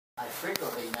I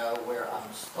frequently know where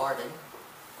I'm starting,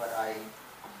 but I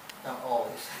don't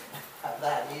always have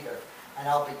that either. And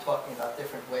I'll be talking about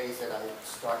different ways that I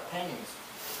start paintings.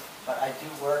 But I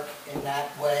do work in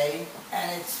that way,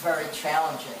 and it's very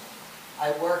challenging. I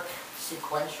work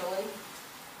sequentially,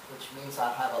 which means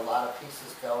I'll have a lot of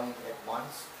pieces going at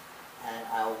once, and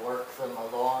I'll work them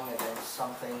along, and then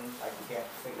something I can't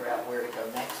figure out where to go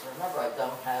next. Remember,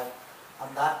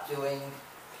 I'm not doing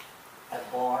a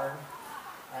barn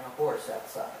and a horse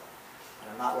outside.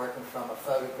 And I'm not working from a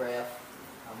photograph,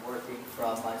 I'm working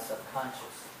from my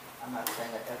subconscious. I'm not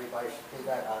saying that everybody should do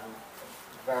that. I'm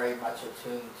very much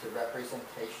attuned to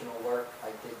representational work.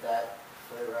 I did that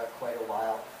for quite a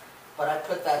while. But I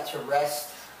put that to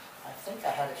rest. I think I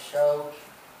had a show,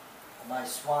 my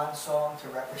swan song to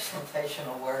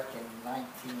representational work in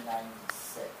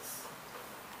 1996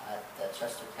 at the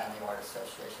Chester County Art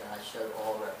Association. I showed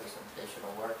all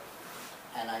representational work,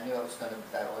 and I knew that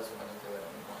I wasn't going to do it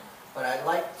anymore. But I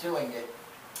like doing it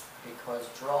because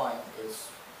drawing is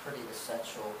pretty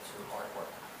essential to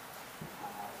artwork.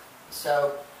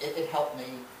 So it helped me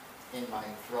in my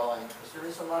drawing, because there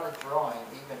is a lot of drawing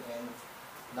even in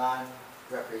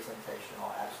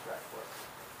non-representational abstract work.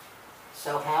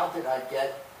 So how did I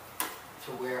get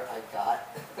to where I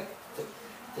got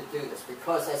to do this?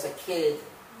 Because as a kid,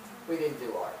 we didn't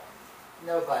do art.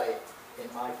 Nobody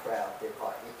in my crowd did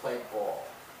art. We played ball.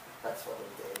 That's what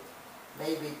we did.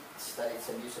 Maybe studied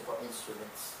some musical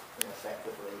instruments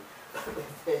ineffectively, but we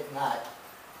did not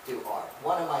do art.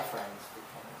 One of my friends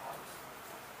became an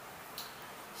artist.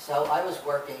 So I was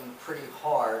working pretty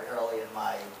hard early in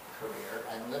my career,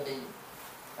 and Libby,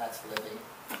 that's Libby.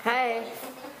 Hi. I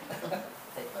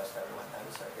think most everyone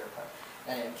knows her here, but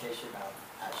in case you know,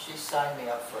 she signed me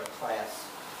up for a class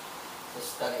to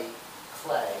study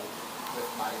clay with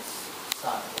my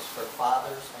son. It was for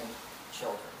fathers and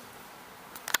children.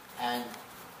 And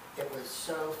it was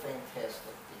so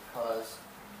fantastic because,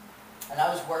 and I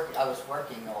was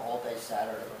working all day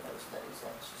Saturday in those days,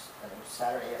 and it was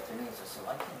Saturday afternoons. I said,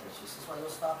 "Why can't you?" She says, "Well, you'll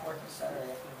stop working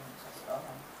Saturday afternoons." I said, "Oh,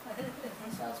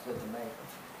 sounds good to me."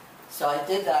 So I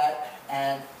did that,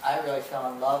 and I really fell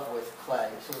in love with clay.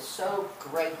 So it was so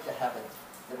great to have it,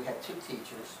 that we had two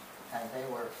teachers, and they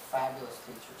were fabulous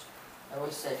teachers. I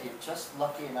always say, if you're just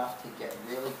lucky enough to get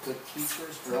really good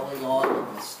teachers early on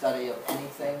in the study of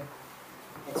anything,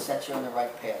 it sets you on the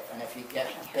right path. And if you get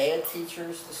bad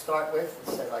teachers to start with,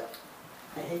 and say like,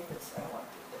 "I hate this, I don't want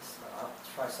to do this, I'll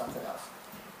try something else."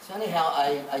 So anyhow,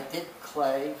 I did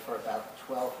clay for about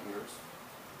 12 years.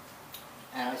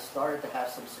 And I started to have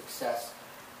some success,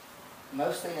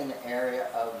 mostly in the area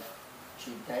of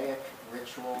Judaic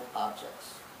ritual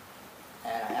objects.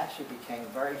 And I actually became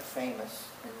very famous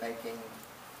in making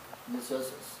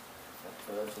mezuzahs.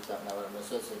 For those who don't know what a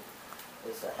mezuzah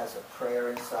is, it has a prayer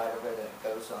inside of it, and it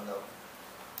goes on the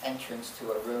entrance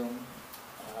to a room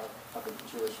of a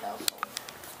Jewish household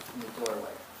in the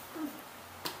doorway.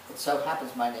 It so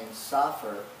happens my name's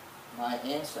Soffer. My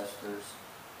ancestors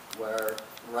were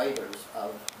writers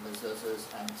of mezuzahs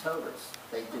and togas.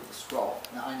 They did the scroll.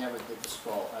 Now, I never did the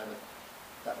scroll.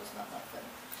 That was not my thing.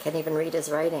 Can't even read his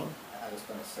writing. I was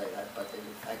going to say that, but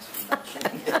thanks for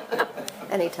mentioning it.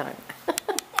 Anytime.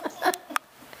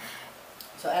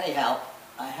 So anyhow,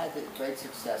 I had great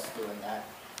success doing that.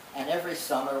 And every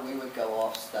summer we would go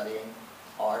off studying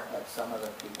art, like some of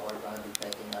the people are going to be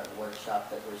taking a workshop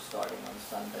that we're starting on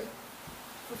Sunday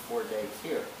for 4 days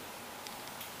here.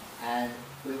 And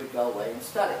we would go away and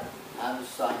study. I was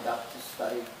signed up to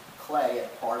study clay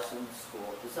at Parsons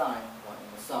School of Design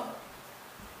in the summer.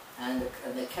 And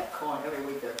they kept calling, every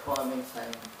week they're calling me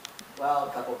saying, "Well,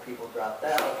 a couple of people dropped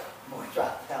out, more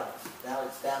dropped out. Now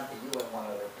it's down to you and one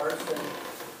other person,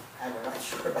 and we're not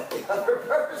sure about the other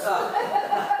person."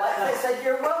 But they said,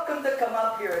 "You're welcome to come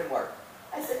up here and work."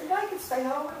 I said, "I can stay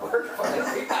home and work for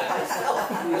myself.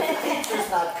 The teacher's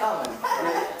not coming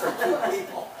for two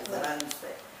people." I said, "I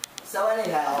understand." So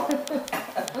anyhow,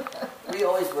 we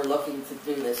always were looking to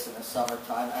do this in the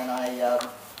summertime, and I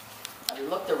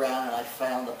looked around and I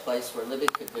found a place where Libby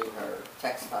could do her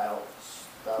textile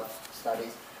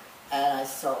studies, and I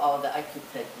saw that I could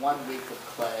take 1 week of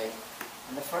clay.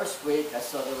 And the first week I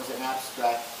saw there was an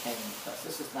abstract painting class.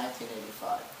 This is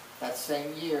 1985. That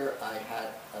same year I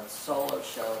had a solo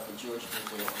show at the Jewish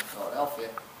Museum in Philadelphia,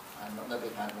 and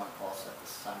Libby had one also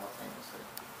simultaneously.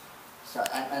 So,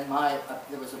 and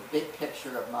there was a big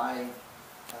picture of my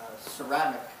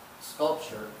ceramic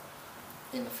sculpture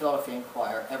in the Philadelphia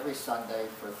Inquirer every Sunday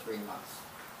for 3 months.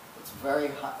 It's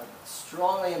very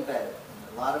strongly embedded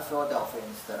in a lot of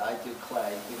Philadelphians that I do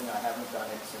clay, even though I haven't done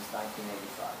it since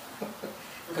 1985.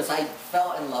 Because I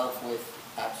fell in love with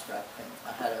abstract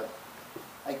painting.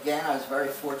 Again, I was very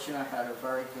fortunate. I had a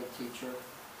very good teacher,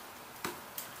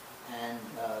 and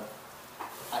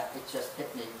it just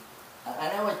hit me.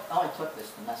 I only took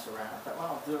this to mess around. I thought,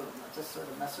 well, I'll just sort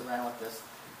of mess around with this.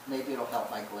 Maybe it'll help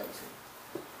my glazing.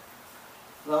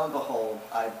 Lo and behold,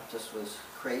 I just was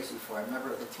crazy for it. I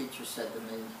remember the teacher said to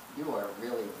me, "You are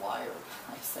really wired."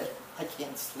 I said, "I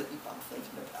can't sleep. I'm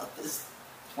thinking about this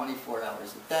 24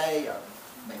 hours a day.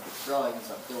 I'm making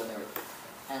drawings. I'm doing everything."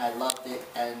 And I loved it,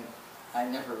 and I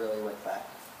never really went back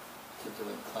to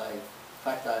doing clay. In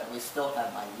fact, we still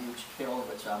have my huge kiln,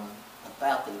 which I'm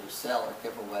about to either sell or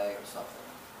give away or something.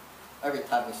 Every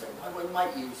time we say, well, we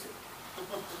might use it.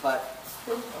 But it's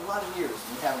been a lot of years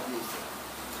and we haven't used it.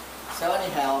 So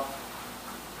anyhow,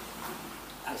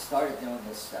 I started doing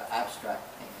this abstract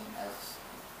painting as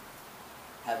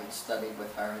having studied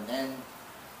with her, and then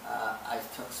I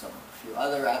took a few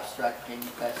other abstract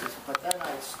painting classes, but then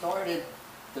I started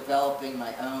developing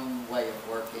my own way of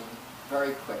working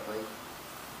very quickly.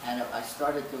 And I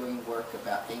started doing work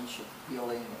about ancient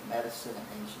healing and medicine and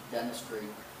ancient dentistry.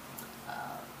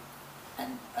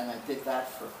 And I did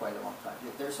that for quite a long time.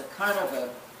 There's a kind of a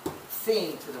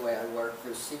theme to the way I work.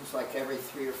 There seems like every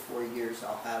 3 or 4 years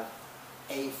I'll have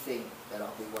a thing that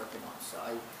I'll be working on. So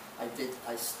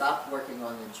I stopped working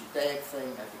on the Judaic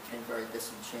thing. I became very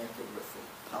disenchanted with the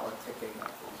politicking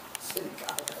of the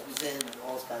synagogue I was in and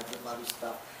all kinds of other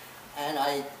stuff. And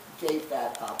I gave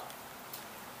that up.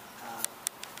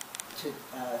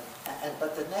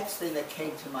 But the next thing that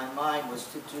came to my mind was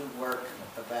to do work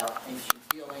about ancient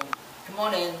healing. Come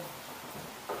on in.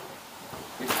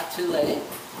 You're not too late.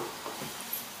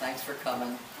 Thanks for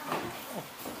coming.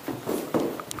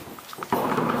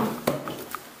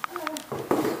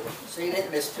 So you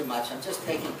didn't miss too much. I'm just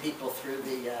taking people through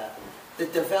the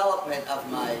development of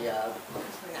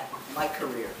my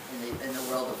career in the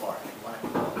world of art. I want to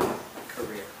call it a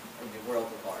career in the world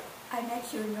of art. I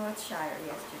met you in Northshire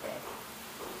yesterday.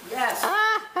 Yes.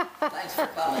 Thanks for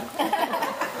coming.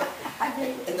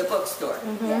 In the bookstore.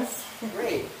 Mm-hmm. Yes.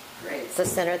 Great. It's the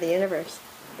center of the universe.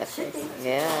 Should be.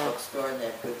 Yeah. Bookstore, and they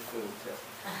have good food too.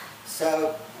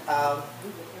 So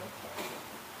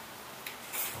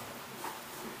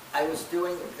I was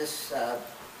doing this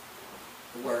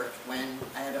work when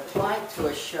I had applied to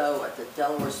a show at the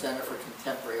Delaware Center for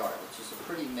Contemporary Art, which is a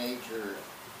pretty major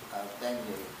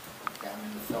venue down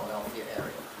in the Philadelphia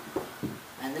area.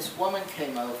 And this woman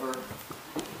came over.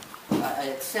 I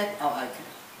had said, I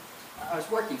was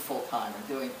working full time and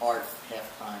doing art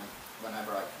half time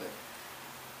whenever I could.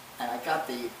 And I got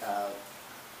the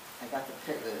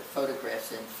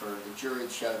photographs in for the jury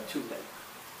show too late.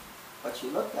 But she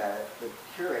looked at it, the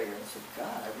curator, and said,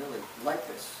 "God, I really like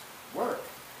this work."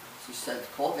 She said,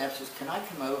 called me up, she says, "Can I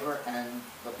come over and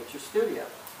look at your studio?"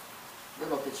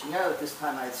 Little did she know, at this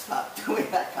time I had stopped doing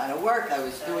that kind of work. I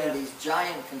was doing these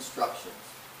giant constructions.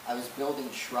 I was building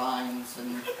shrines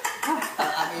and,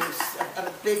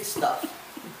 big stuff,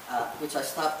 which I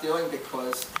stopped doing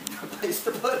because no place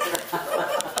to put it.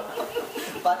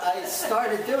 But I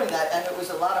started doing that, and it was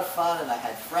a lot of fun, and I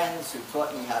had friends who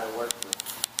taught me how to work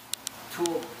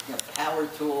with power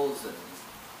tools and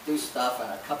do stuff, and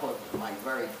a couple of my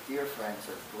very dear friends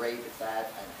are great at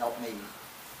that and helped me.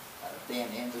 Dan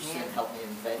Anderson helped me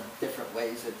invent different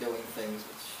ways of doing things,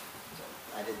 which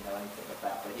I didn't know anything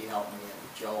about, but he helped me, and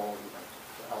Joel, he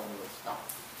helped me with stuff.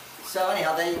 So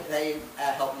anyhow, they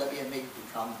helped Libby and me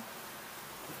become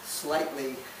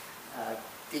slightly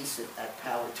decent at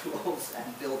power tools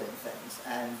and building things.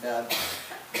 And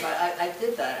I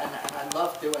did that, and I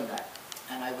loved doing that.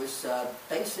 And I was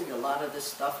basing a lot of this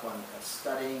stuff on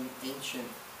studying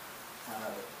ancient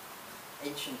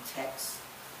texts.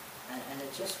 And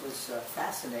it just was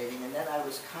fascinating, and then I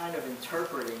was kind of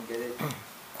interpreting it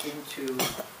into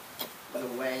the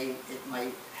way it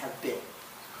might have been.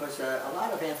 Because a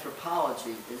lot of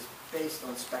anthropology is based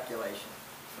on speculation,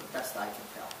 from the best I can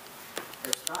tell.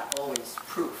 There's not always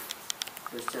proof,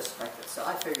 there's just speculation. So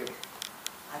I figured,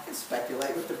 I can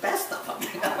speculate with the best of them,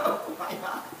 why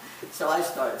not? So I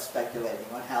started speculating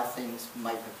on how things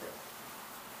might have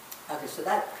been. Okay, so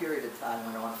that period of time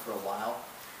went on for a while.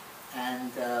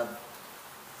 And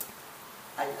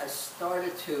I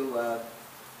started to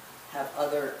have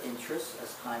other interests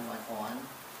as time went on,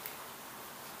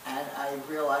 and I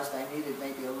realized I needed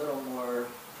maybe a little more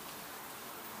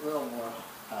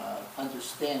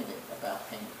understanding about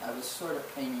painting. I was sort of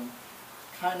painting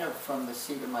kind of from the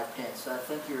seat of my pants. So I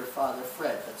think your father,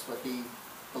 Fred, that's what he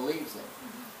believes in.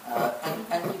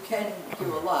 And you can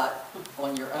do a lot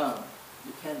on your own.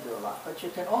 You can do a lot, but you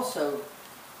can also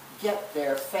get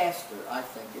there faster, I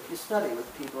think, if you study with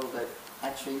people that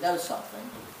actually know something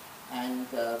and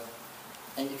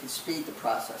you can speed the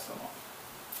process along.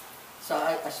 So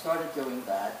I started doing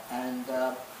that, and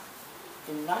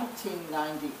in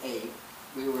 1998,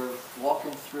 we were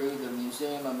walking through the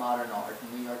Museum of Modern Art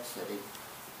in New York City,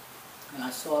 and I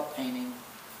saw a painting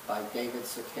by David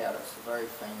Sequeiros, a very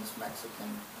famous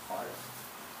Mexican artist.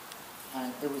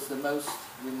 And it was the most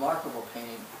remarkable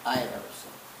painting I had ever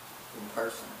seen, in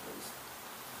person at least.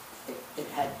 It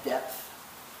had depth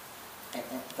and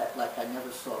that like I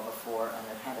never saw before, and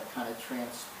it had a kind of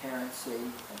transparency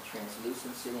and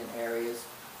translucency in areas.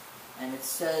 And it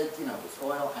said, you know, it was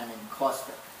oil and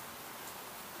encaustic.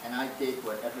 And I did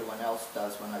what everyone else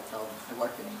does when I tell them I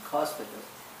work in encaustic.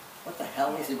 What the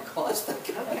hell is encaustic?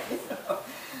 You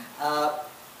know?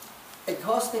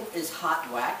 Encaustic is hot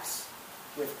wax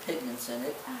with pigments in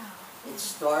it. It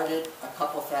started a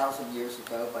couple thousand years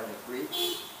ago by the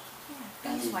Greeks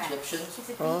and the Egyptians. Is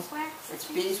it beeswax?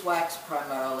 It's beeswax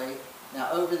primarily.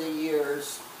 Now, over the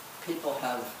years, people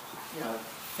have, you know,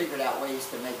 figured out ways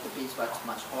to make the beeswax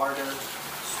much harder,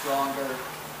 stronger,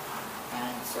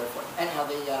 and so forth. Anyhow,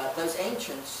 those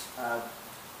ancients,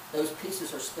 those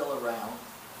pieces are still around.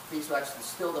 Beeswax is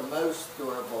still the most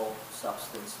durable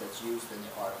substance that's used in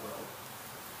the art world.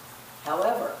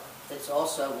 However, it's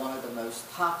also one of the most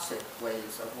toxic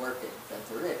ways of working that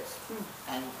there is.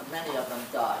 And many of them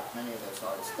died. Many of those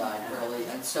artists died early,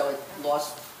 and so it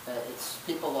lost,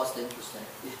 people lost interest in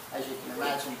it. As you can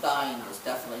imagine, dying is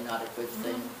definitely not a good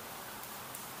thing.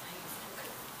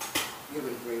 You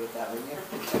would agree with that, wouldn't you?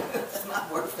 It's not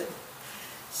worth it.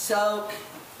 So,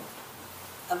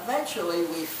 eventually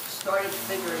we started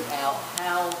figuring out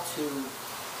how to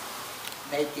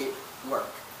make it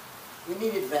work. We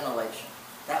needed ventilation.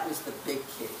 That was the big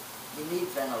key. You need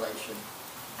ventilation.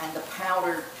 And the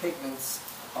powdered pigments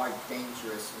are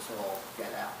dangerous as all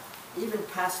get out. Even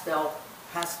pastels,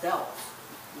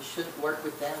 you shouldn't work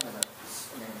with them in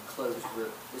an enclosed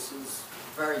room. This is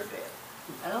very bad.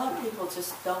 And a lot of people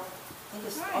just don't,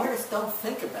 artists don't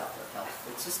think about their health.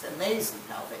 It's just amazing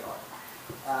how they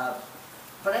are.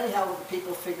 But anyhow,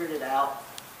 people figured it out,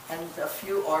 and a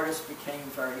few artists became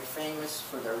very famous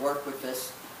for their work with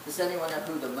this. Does anyone know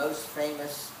who the most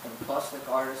famous encaustic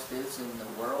artist is in the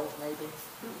world, maybe?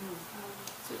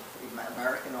 It's an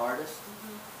American artist.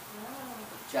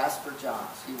 Jasper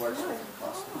Johns. He works with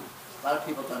encaustic. A lot of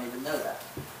people don't even know that.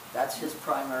 That's his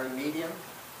primary medium.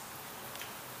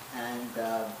 And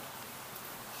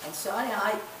so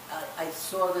I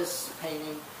saw this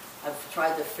painting. I've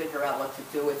tried to figure out what to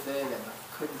do with it, and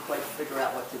I couldn't quite figure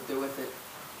out what to do with it.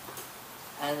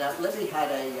 And Libby had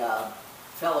a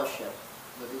fellowship.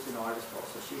 Libby's an artist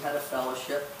also. She had a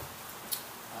fellowship.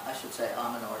 I should say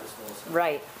I'm an artist also.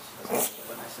 Right.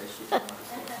 When I say she's an artist.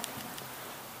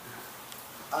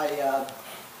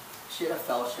 She had a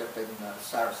fellowship in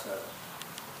Sarasota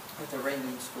at the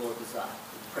Raymond School of Design,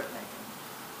 printmaking.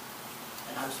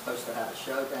 And I was supposed to have a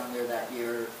show down there that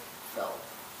year.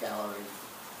 Gallery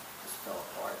just fell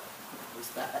apart. It was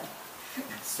bad.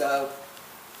 So,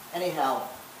 anyhow,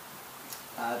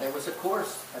 there was a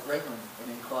course at Raymond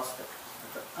in encaustic. I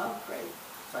thought, oh, great.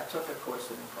 So I took a course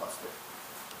in encaustic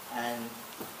and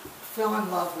fell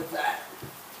in love with that.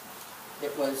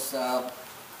 It was,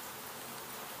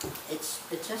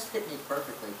 it just hit me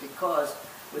perfectly, because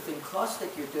with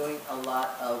encaustic you're doing a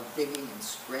lot of digging and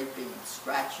scraping and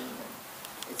scratching,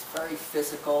 and it's very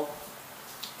physical.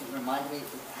 It reminded me, it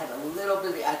had a little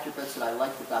bit of the attributes that I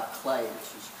liked about clay,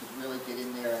 which is you could really get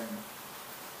in there and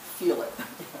feel it.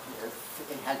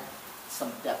 It had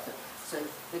some depth. So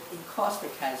the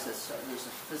encaustic has this, there's a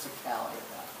physicality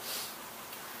about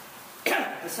it.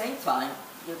 At the same time,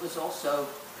 it was also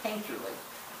painterly.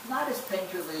 Not as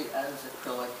painterly as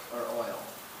acrylic or oil,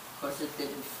 because it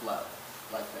didn't flow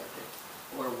like they did,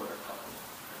 or watercolor.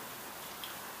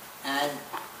 And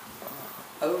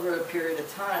over a period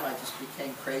of time, I just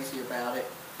became crazy about it.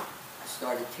 I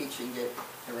started teaching it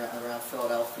around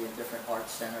Philadelphia in different art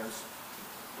centers,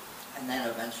 and then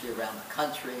eventually around the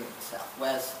country, in the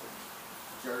Southwest,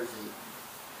 Jersey,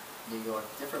 New York,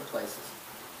 different places.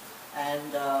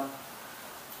 And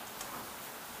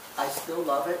I still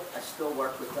love it. I still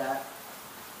work with that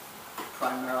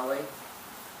primarily,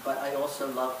 but I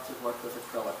also love to work with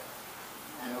acrylic.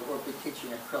 And we'll be teaching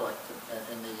acrylic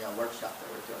in the workshop that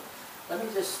we're doing. Let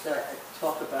me just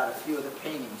talk about a few of the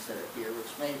paintings that are here, which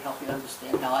may help you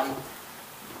understand how I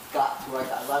got to where I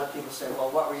got. A lot of people say, well,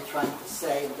 what were you trying to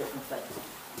say, and different things.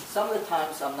 Some of the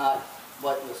times I'm not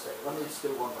what you'll say. Let me just do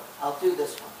one more. I'll do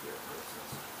this one here, for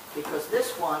instance. Because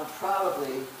this one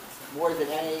probably, more than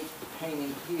any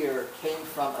painting here, came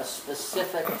from a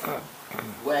specific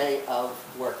way of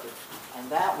working. And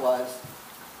that was,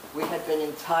 we had been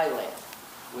in Thailand.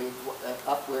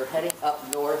 we're heading up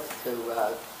north to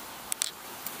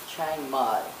Chiang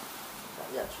Mai.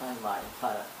 Yeah, Chiang Mai,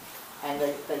 kind of. And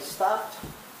they stopped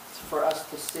for us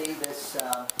to see this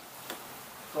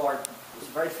garden. It was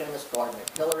a very famous garden.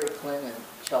 Hillary Clinton and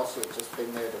Chelsea had just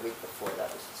been there the week before.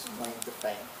 That was its claim to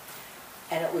fame.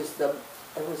 And it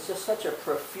was just such a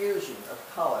profusion of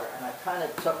color, and I kind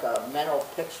of took a mental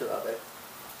picture of it,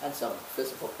 and some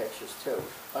physical pictures too.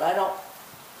 But I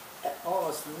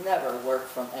almost never work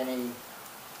from any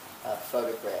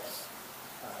photographs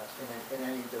in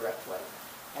any direct way.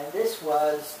 And this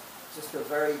was just a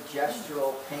very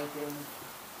gestural painting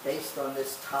based on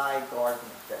this Thai garden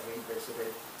that we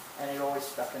visited, and it always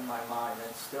stuck in my mind. And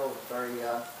it's still very,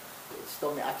 it's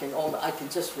still, I can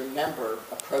just remember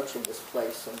approaching this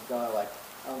place and going like,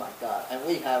 oh my God. And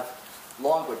we have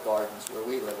Longwood Gardens where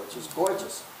we live, which is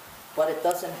gorgeous, but it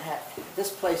doesn't have,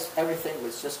 this place, everything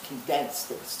was just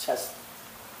condensed. It's just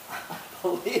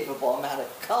unbelievable amount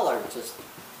of color just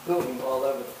booming all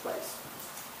over the place.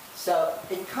 So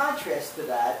in contrast to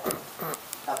that,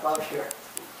 above your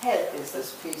head is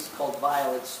this piece called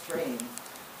Violet Stream,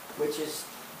 which is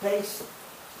based,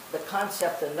 the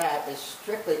concept in that is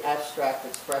strictly abstract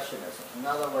expressionism. In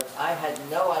other words, I had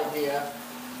no idea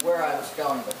where I was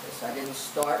going with this. I didn't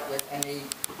start with any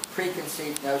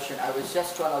preconceived notion. I was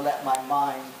just trying to let my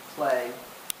mind play.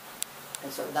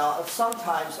 And so now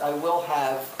sometimes I will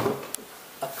have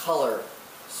a color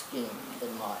scheme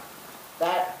in mind.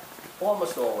 That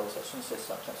almost always, I shouldn't say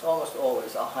sometimes, almost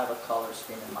always I'll have a color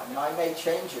scheme in mind. Now I may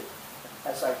change it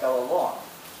as I go along,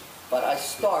 but I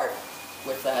start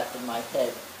with that in my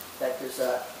head, that there's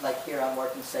a, like here I'm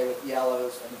working, say, with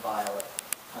yellows and violet.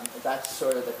 That's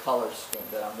sort of the color scheme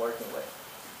that I'm working with.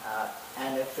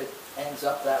 And if it ends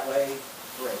up that way,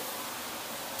 great.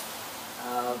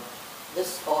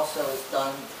 This also is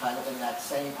done kind of in that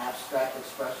same abstract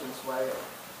expressionist way,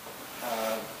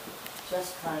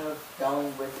 just kind of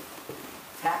going with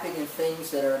tapping in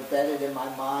things that are embedded in my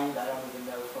mind. I don't even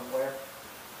know from where.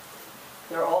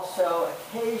 There are also,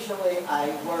 occasionally I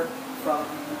work from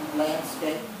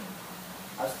landscape.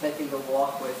 I was taking a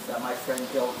walk with my friend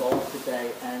Bill Gold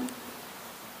today, and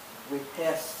we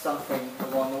passed something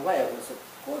along the way. It was a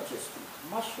gorgeous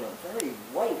mushroom, very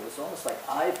white. It was almost like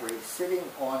ivory, sitting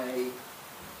on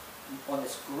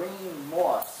this green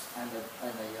moss, and the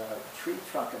tree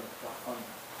trunk and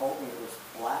told me it was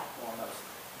black almost.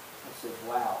 I said,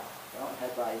 wow, I don't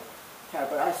have my camera,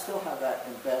 but I still have that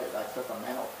embedded. I took a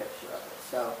mental picture of it.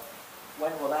 So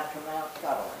when will that come out?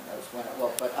 God only knows when it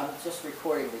will, but I'm just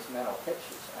recording these mental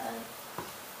pictures. And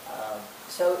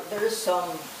so there is some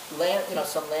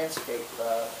some landscape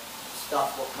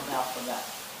stuff will come out from that.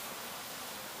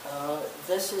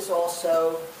 This is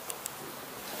also,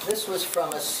 this was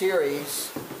from a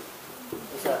series.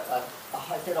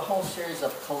 I did a whole series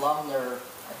of columnar,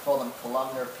 I call them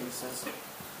columnar pieces,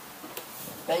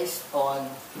 based on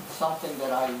something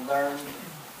that I learned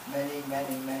many,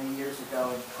 many, many years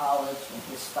ago in college, in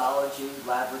histology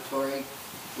laboratory.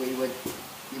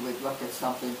 You would look at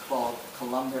something called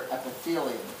columnar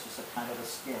epithelium, which is a kind of a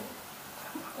skin.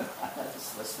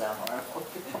 This lists down horrible.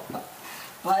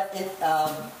 But it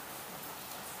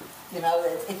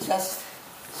just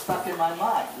stuck in my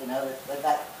mind, and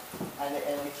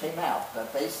it came out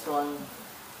based on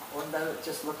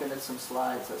just looking at some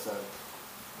slides as a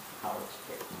college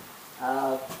kid.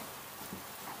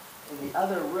 In the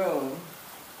other room,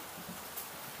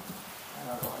 I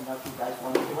don't know if you guys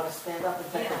want to stand up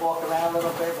and take a walk around a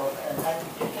little bit, and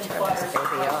you can fire some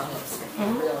questions.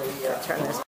 Really, Turn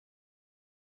this